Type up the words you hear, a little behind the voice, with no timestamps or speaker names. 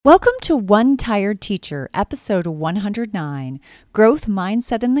Welcome to One Tired Teacher, episode 109, Growth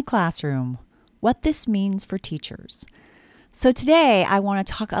Mindset in the Classroom, What This Means for Teachers. So today I want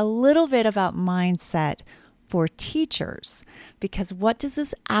to talk a little bit about mindset for teachers, because what does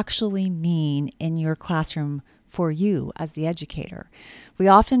this actually mean in your classroom for you as the educator? We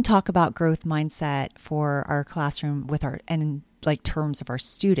often talk about growth mindset for our classroom in terms of our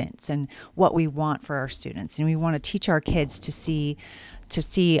students and what we want for our students. And we want to teach our kids to see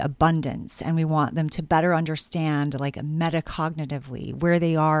abundance, and we want them to better understand metacognitively where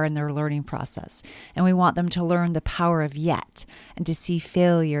they are in their learning process. And we want them to learn the power of yet and to see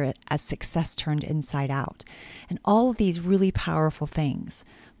failure as success turned inside out. And all of these really powerful things.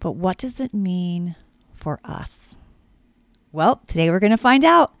 But what does it mean for us? Well, today we're going to find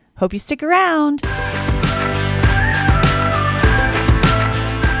out. Hope you stick around.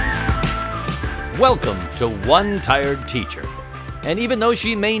 Welcome to One Tired Teacher. And even though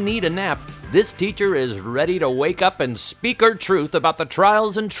she may need a nap, this teacher is ready to wake up and speak her truth about the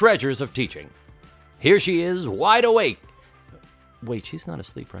trials and treasures of teaching. Here she is, wide awake. Wait, she's not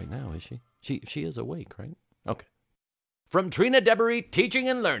asleep right now, is she? She is awake, right? Okay. From Trina Debery Teaching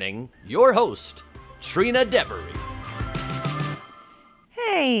and Learning, your host, Trina Debery.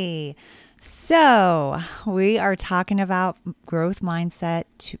 Hey, so we are talking about growth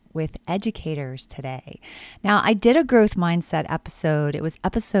mindset with educators today. Now, I did a growth mindset episode. It was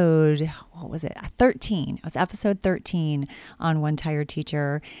episode 13. It was episode 13 on One Tired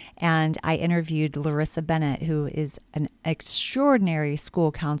Teacher. And I interviewed Larissa Bennett, who is an extraordinary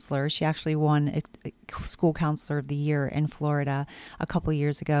school counselor. She actually won a School Counselor of the Year in Florida a couple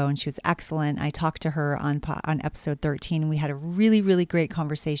years ago, and she was excellent. I talked to her on episode 13, and we had a really, really great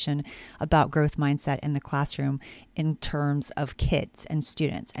conversation about growth mindset in the classroom in terms of kids and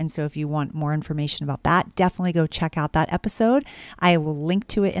students. And so if you want more information about that, definitely go check out that episode. I will link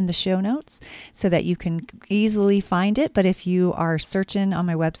to it in the show notes so that you can easily find it. But if you are searching on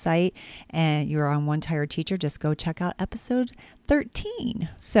my website and you're on One Tired Teacher, just go check out episode 13.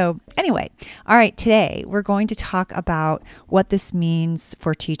 So anyway, all right, today we're going to talk about what this means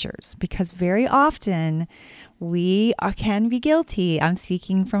for teachers, because very often we can be guilty. I'm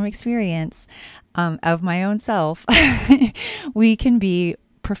speaking from experience of my own self. We can be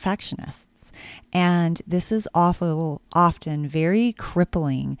perfectionists. And this is often very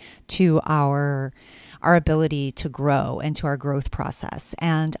crippling to our ability to grow and to our growth process.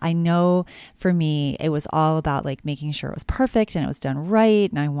 And I know for me, it was all about making sure it was perfect and it was done right.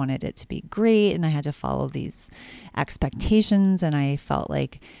 And I wanted it to be great. And I had to follow these expectations. And I felt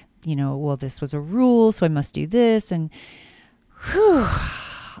this was a rule, so I must do this. And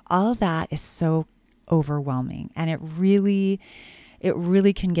all of that is so overwhelming. And it really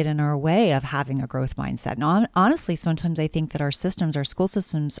can get in our way of having a growth mindset. And honestly, sometimes I think that our school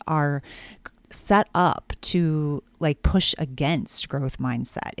systems are set up to push against growth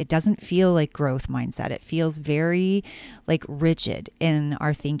mindset. It doesn't feel like growth mindset. It feels very rigid in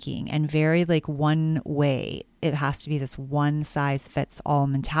our thinking and very one way. It has to be this one size fits all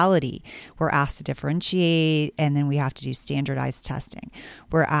mentality. We're asked to differentiate, and then we have to do standardized testing.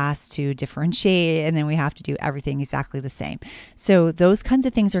 We're asked to differentiate, and then we have to do everything exactly the same. So those kinds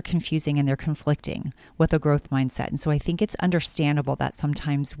of things are confusing, and they're conflicting with a growth mindset. And so I think it's understandable that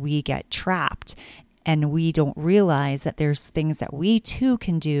sometimes we get trapped and we don't realize that there's things that we too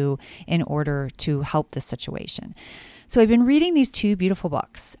can do in order to help this situation. So I've been reading these two beautiful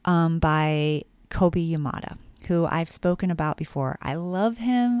books by Kobi Yamada, who I've spoken about before. I love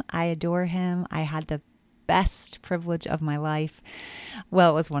him. I adore him. I had the best privilege of my life.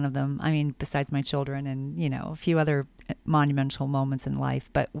 Well, it was one of them. I mean, besides my children and, a few other monumental moments in life,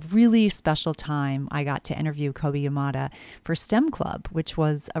 but really special time. I got to interview Kobi Yamada for STEM Club, which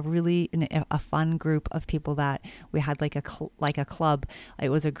was a fun group of people that we had like a club. It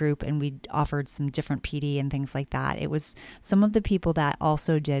was a group, and we offered some different PD and things like that. It was some of the people that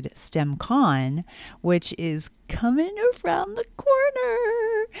also did STEM Con, which is coming around the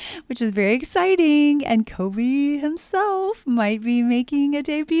corner, which is very exciting. And Kobi himself might be making a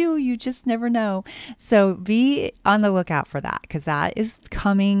debut. You just never know. So be on the lookout for that, because that is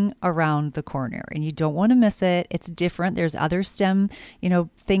coming around the corner and you don't want to miss it. It's different. There's other STEM,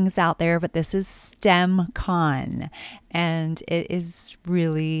 things out there, but this is STEM Con, and it's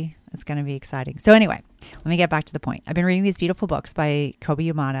going to be exciting. So anyway, let me get back to the point. I've been reading these beautiful books by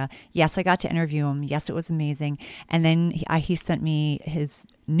Kobi Yamada. Yes, I got to interview him. Yes, it was amazing. And then he sent me his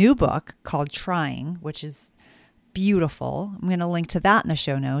new book called Trying, which is beautiful. I'm going to link to that in the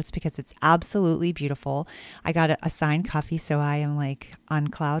show notes because it's absolutely beautiful. I got a signed copy, so I am like on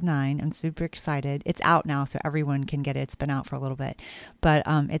cloud nine. I'm super excited. It's out now, so everyone can get it. It's been out for a little bit, but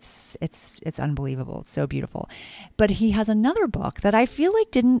it's unbelievable. It's so beautiful. But he has another book that I feel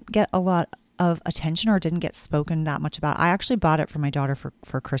like didn't get a lot of attention or didn't get spoken that much about. I actually bought it for my daughter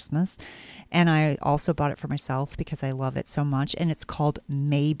for Christmas, and I also bought it for myself because I love it so much, and it's called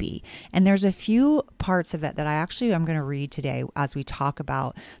Maybe. And there's a few parts of it that I'm going to read today as we talk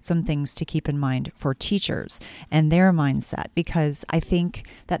about some things to keep in mind for teachers and their mindset, because I think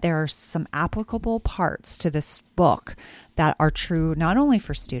that there are some applicable parts to this book that are true not only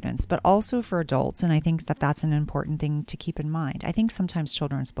for students, but also for adults. And I think that that's an important thing to keep in mind. I think sometimes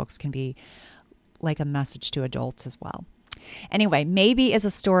children's books can be like a message to adults as well. Anyway, Maybe is a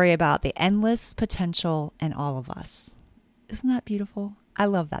story about the endless potential in all of us. Isn't that beautiful? I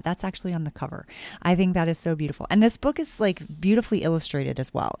love that. That's actually on the cover. I think that is so beautiful. And this book is like beautifully illustrated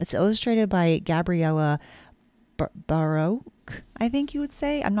as well. It's illustrated by Gabriella Baroque, I think you would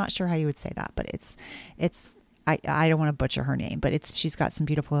say. I'm not sure how you would say that, but I don't want to butcher her name, but she's got some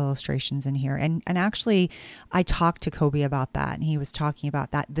beautiful illustrations in here. And actually, I talked to Kobe about that, and he was talking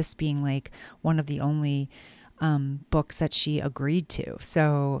about that, this being like one of the only books that she agreed to.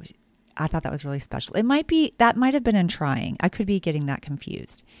 So I thought that was really special. That might have been in Trying. I could be getting that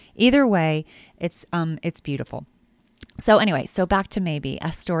confused. Either way, it's beautiful. So anyway, back to Maybe,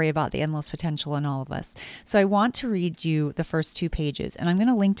 a story about the endless potential in all of us. So I want to read you the first 2 pages, and I'm going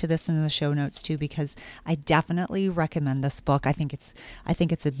to link to this in the show notes too, because I definitely recommend this book. I think it's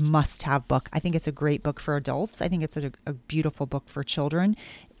a must-have book. I think it's a great book for adults. I think it's a beautiful book for children,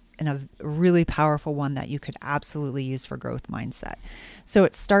 and a really powerful one that you could absolutely use for growth mindset. So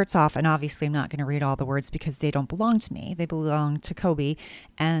it starts off, and obviously I'm not going to read all the words because they don't belong to me. They belong to Kobe,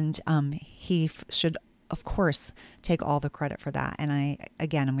 and he should, of course, take all the credit for that. And I'm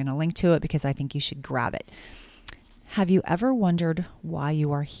going to link to it because I think you should grab it. Have you ever wondered why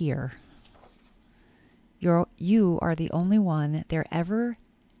you are here? You are the only one there ever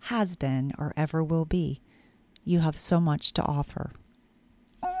has been or ever will be. You have so much to offer.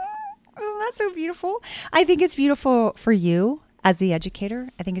 Isn't that so beautiful? I think it's beautiful for you as the educator.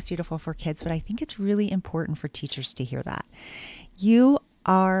 I think it's beautiful for kids, but I think it's really important for teachers to hear that. You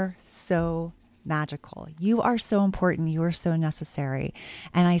are so magical. You are so important. You are so necessary.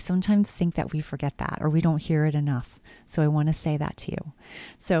 And I sometimes think that we forget that, or we don't hear it enough. So I want to say that to you.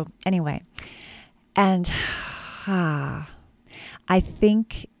 So anyway, and I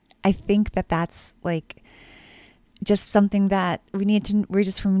think that that's like just something that we need to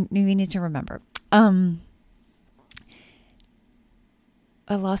remember. I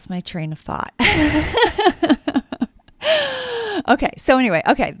lost my train of thought. Okay. So anyway,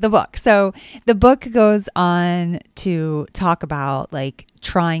 the book. So the book goes on to talk about like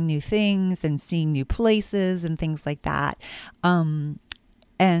trying new things and seeing new places and things like that. But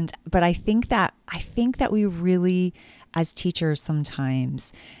I think that we really, as teachers,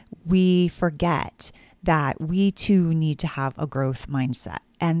 sometimes we forget that we too need to have a growth mindset,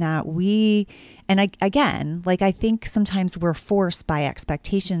 and that I think sometimes we're forced by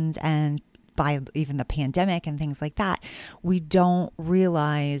expectations and by even the pandemic and things like that. We don't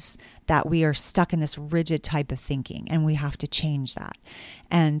realize that we are stuck in this rigid type of thinking, and we have to change that.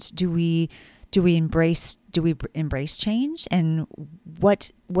 And do we embrace change? And what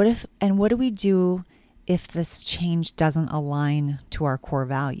do we do if this change doesn't align to our core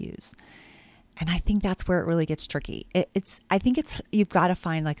values? And I think that's where it really gets tricky. You've got to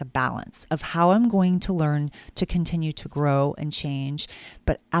find like a balance of how I'm going to learn to continue to grow and change.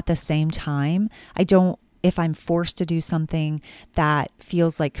 But at the same time, if I'm forced to do something that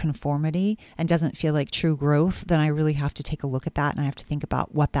feels like conformity and doesn't feel like true growth, then I really have to take a look at that, and I have to think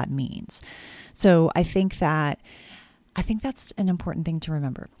about what that means. So I think that's an important thing to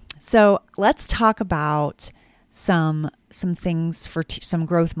remember. So let's talk about some things for some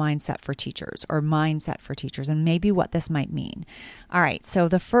growth mindset for teachers, or mindset for teachers, and maybe what this might mean. All right. So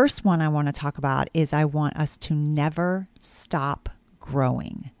the first one I want to talk about is I want us to never stop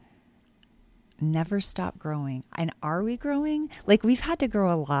growing. Never stop growing. And are we growing? Like, we've had to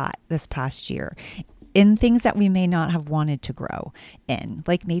grow a lot this past year in things that we may not have wanted to grow in.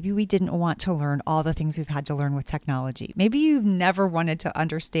 Like, maybe we didn't want to learn all the things we've had to learn with technology. Maybe you've never wanted to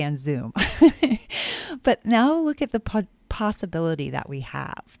understand Zoom. But now look at the possibility that we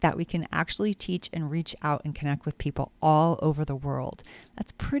have, that we can actually teach and reach out and connect with people all over the world.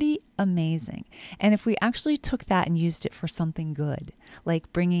 That's pretty amazing. And if we actually took that and used it for something good,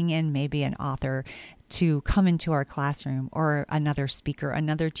 like bringing in maybe an author to come into our classroom, or another speaker,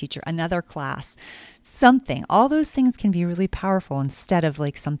 another teacher, another class, something, all those things can be really powerful instead of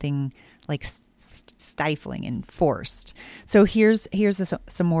like something like stifling and forced. So here's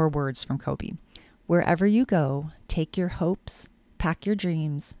some more words from Kobe. Wherever you go, take your hopes, pack your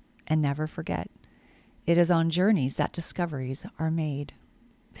dreams, and never forget. It is on journeys that discoveries are made.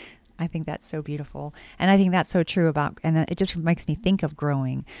 I think that's so beautiful. And I think that's so true and it just makes me think of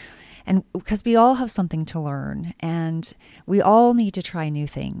growing. And because we all have something to learn, and we all need to try new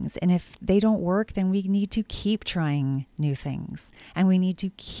things. And if they don't work, then we need to keep trying new things. And we need to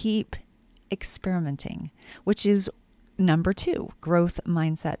keep experimenting, which is number 2. Growth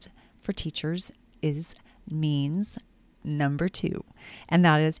mindset for teachers means number 2. And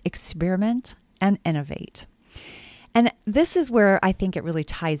that is experiment and innovate. And this is where I think it really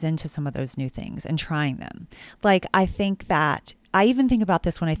ties into some of those new things and trying them. Like, I think that I even think about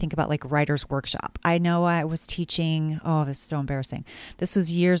this when I think about like writer's workshop. I know I was teaching, this is so embarrassing. This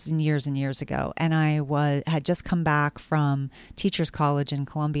was years and years and years ago. And I had just come back from Teachers College in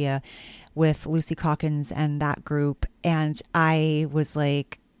Columbia with Lucy Calkins and that group. And I was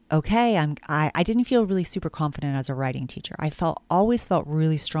like, okay, I didn't feel really super confident as a writing teacher. I always felt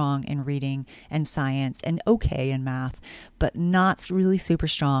really strong in reading and science and okay in math, but not really super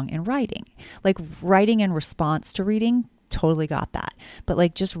strong in writing. Like writing in response to reading, totally got that. But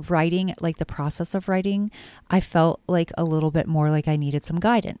like just writing, like the process of writing, I felt like a little bit more like I needed some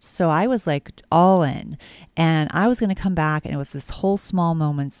guidance. So I was like all in, and I was going to come back, and it was this whole small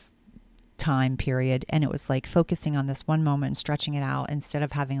moments time period, and it was like focusing on this one moment and stretching it out instead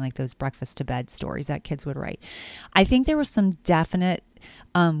of having like those breakfast to bed stories that kids would write. I think there was some definite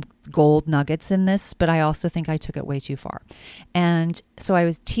gold nuggets in this, but I also think I took it way too far. And so I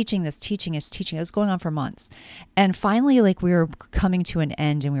was teaching. It was going on for months, and finally, like, we were coming to an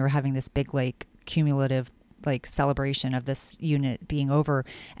end, and we were having this big like cumulative like celebration of this unit being over,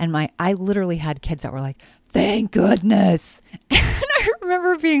 and I literally had kids that were like, thank goodness. And I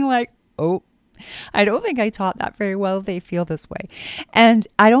remember being like, oh, I don't think I taught that very well if they feel this way. And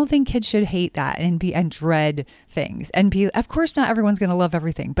I don't think kids should hate that and dread things and be, of course, not everyone's going to love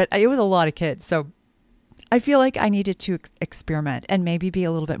everything, but it was a lot of kids. So I feel like I needed to experiment and maybe be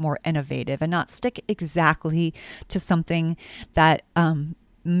a little bit more innovative and not stick exactly to something that,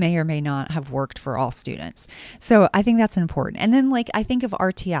 may or may not have worked for all students. So I think that's important. And then like, I think of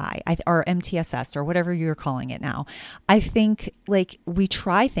RTI or MTSS or whatever you're calling it now. I think like we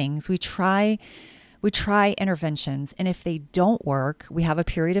try things, we try interventions. And if they don't work, we have a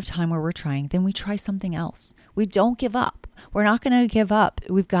period of time where we're trying, then we try something else. We don't give up. We're not going to give up.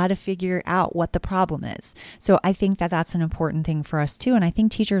 We've got to figure out what the problem is. So I think that that's an important thing for us too. And I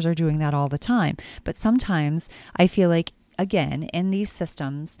think teachers are doing that all the time. But sometimes I feel like, again, in these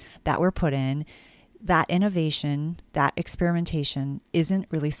systems that we're put in, that innovation, that experimentation isn't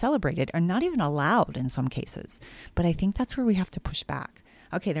really celebrated or not even allowed in some cases. But I think that's where we have to push back.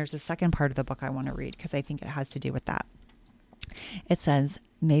 Okay, there's a second part of the book I want to read because I think it has to do with that. It says,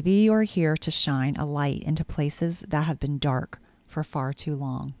 maybe you're here to shine a light into places that have been dark for far too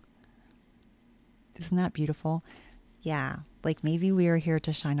long. Isn't that beautiful? Yeah, like maybe we are here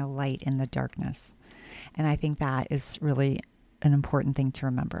to shine a light in the darkness. And I think that is really an important thing to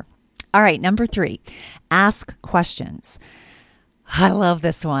remember. All right, number 3, ask questions. I love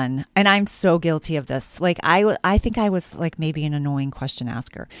this one. And I'm so guilty of this. Like, I think I was like maybe an annoying question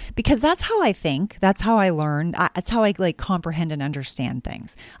asker because that's how I think. That's how I learn. That's how I like comprehend and understand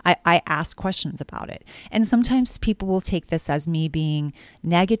things. I ask questions about it. And sometimes people will take this as me being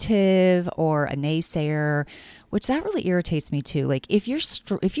negative or a naysayer, which that really irritates me too. Like if you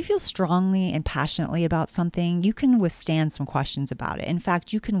feel strongly and passionately about something, you can withstand some questions about it. In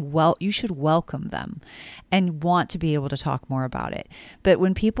fact, you should welcome them and want to be able to talk more about it. But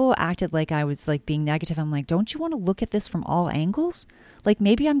when people acted like I was like being negative, I'm like, don't you want to look at this from all angles? Like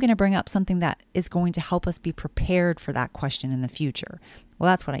maybe I'm going to bring up something that is going to help us be prepared for that question in the future.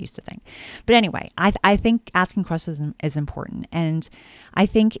 Well, that's what I used to think. But anyway, I think asking questions is important. And I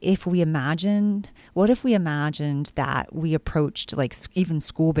think what if we imagined that we approached like even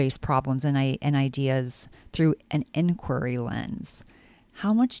school-based problems and ideas through an inquiry lens?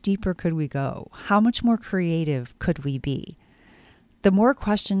 How much deeper could we go? How much more creative could we be? The more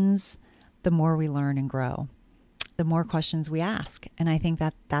questions, the more we learn and grow. the more questions we ask. And I think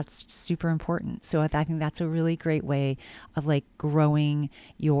that that's super important. So I think that's a really great way of like growing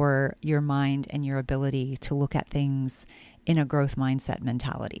your mind and your ability to look at things in a growth mindset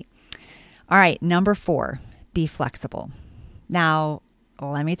mentality. All right, number 4, be flexible. Now,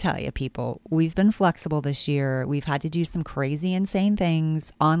 let me tell you, people, we've been flexible this year. We've had to do some crazy, insane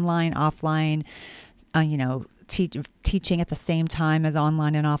things, online, offline, teaching at the same time as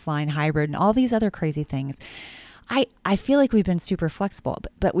online and offline, hybrid, and all these other crazy things. I feel like we've been super flexible,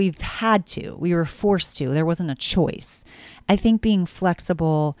 but we've had to. We were forced to. There wasn't a choice. I think being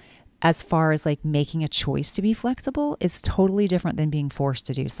flexible as far as like making a choice to be flexible is totally different than being forced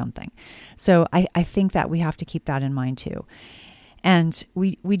to do something. So I think that we have to keep that in mind too. And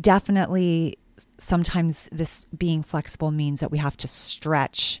we definitely, sometimes this being flexible means that we have to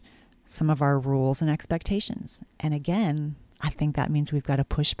stretch some of our rules and expectations. And again, I think that means we've got to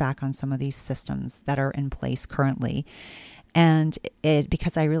push back on some of these systems that are in place currently. And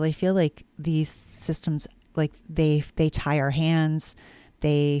because I really feel like these systems, like they tie our hands,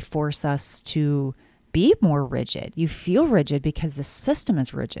 they force us to be more rigid. You feel rigid because the system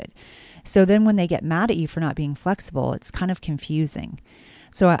is rigid. So then when they get mad at you for not being flexible, it's kind of confusing.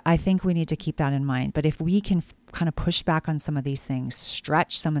 So I think we need to keep that in mind. But if we can kind of push back on some of these things,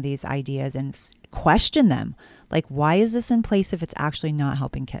 stretch some of these ideas and question them, like, why is this in place if it's actually not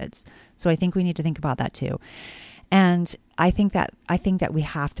helping kids? So I think we need to think about that too. And I think that we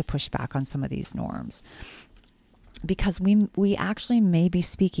have to push back on some of these norms, because we actually may be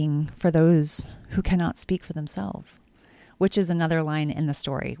speaking for those who cannot speak for themselves, which is another line in the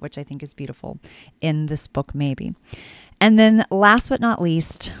story, which I think is beautiful in this book, maybe. And then last but not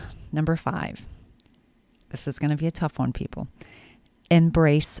least, number 5. This is going to be a tough one, people.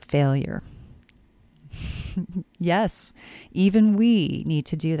 Embrace failure. Yes, even we need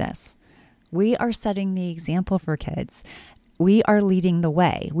to do this. We are setting the example for kids. We are leading the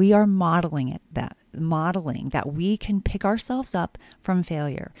way. We are modeling that we can pick ourselves up from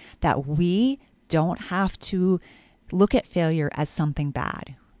failure, that we don't have to look at failure as something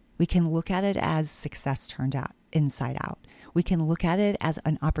bad. We can look at it as success turned out inside out. We can look at it as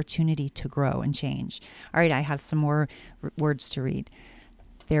an opportunity to grow and change. All right, I have some more words to read.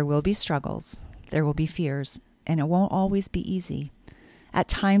 There will be struggles. There will be fears, and it won't always be easy. At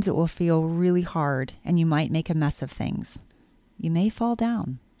times it will feel really hard, and you might make a mess of things. You may fall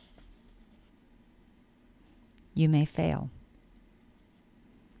down. You may fail.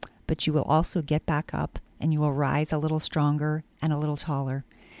 But you will also get back up, and you will rise a little stronger and a little taller,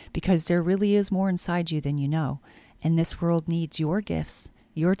 because there really is more inside you than you know. And this world needs your gifts,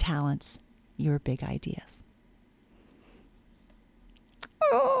 your talents, your big ideas.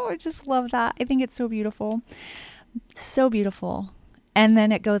 Oh, I just love that. I think it's so beautiful. So beautiful. And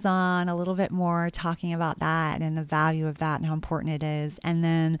then it goes on a little bit more talking about that and the value of that and how important it is. And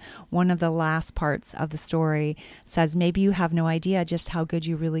then one of the last parts of the story says, maybe you have no idea just how good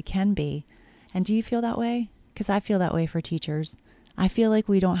you really can be. And do you feel that way? Because I feel that way for teachers. I feel like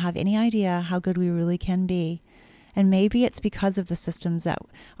we don't have any idea how good we really can be. And maybe it's because of the systems that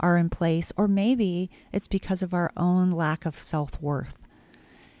are in place, or maybe it's because of our own lack of self-worth.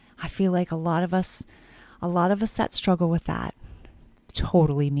 I feel like a lot of us that struggle with that,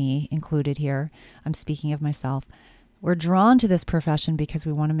 totally me included here, I'm speaking of myself, we're drawn to this profession because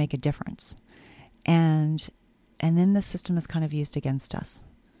we want to make a difference. And then the system is kind of used against us.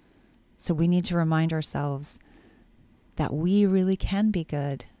 So we need to remind ourselves that we really can be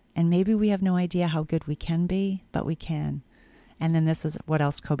good. And maybe we have no idea how good we can be, but we can. And then this is what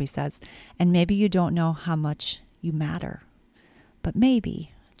else Kobe says. And maybe you don't know how much you matter. But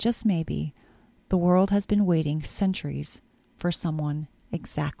maybe, just maybe, the world has been waiting centuries for someone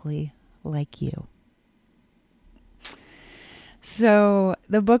exactly like you. So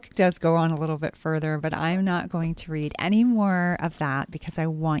the book does go on a little bit further, but I'm not going to read any more of that because I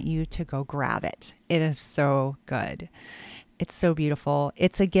want you to go grab it. It is so good. It's so beautiful.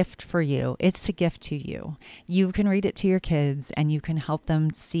 It's a gift for you. It's a gift to you. You can read it to your kids and you can help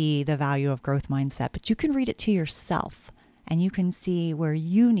them see the value of growth mindset, but you can read it to yourself and you can see where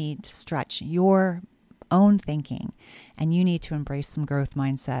you need to stretch your own thinking and you need to embrace some growth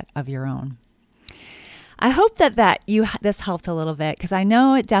mindset of your own. I hope that this helped a little bit, because I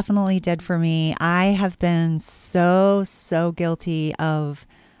know it definitely did for me. I have been so guilty of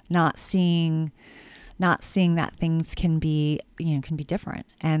not seeing that things can be different.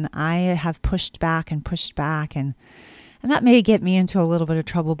 And I have pushed back, and that may get me into a little bit of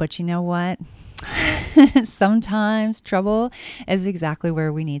trouble, but you know what? Sometimes trouble is exactly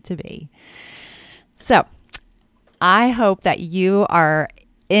where we need to be. So I hope that you are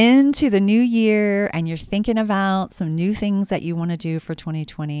into the new year and you're thinking about some new things that you want to do for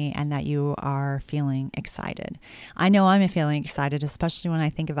 2020 and that you are feeling excited. I know I'm feeling excited, especially when I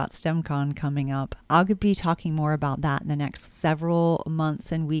think about STEMCon coming up. I'll be talking more about that in the next several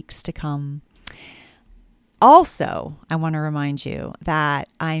months and weeks to come. Also, I want to remind you that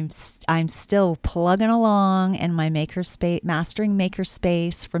I'm still plugging along in my Mastering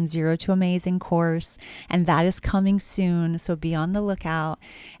Makerspace from Zero to Amazing course, and that is coming soon, so be on the lookout.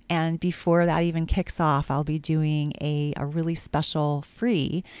 And before that even kicks off, I'll be doing a really special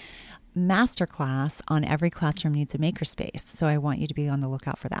free masterclass on Every Classroom Needs a Makerspace. So I want you to be on the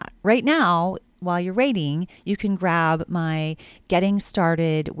lookout for that. Right now, while you're waiting, you can grab my Getting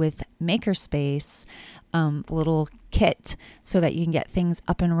Started with Makerspace little kit so that you can get things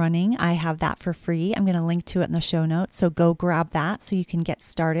up and running. I have that for free. I'm going to link to it in the show notes. So go grab that so you can get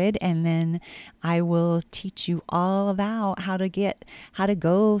started. And then I will teach you all about how to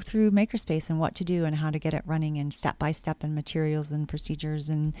go through Makerspace and what to do and how to get it running and step by step and materials and procedures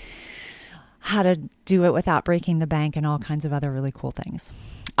and how to do it without breaking the bank and all kinds of other really cool things.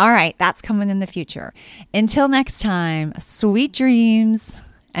 All right, that's coming in the future. Until next time, sweet dreams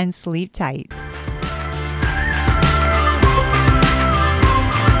and sleep tight.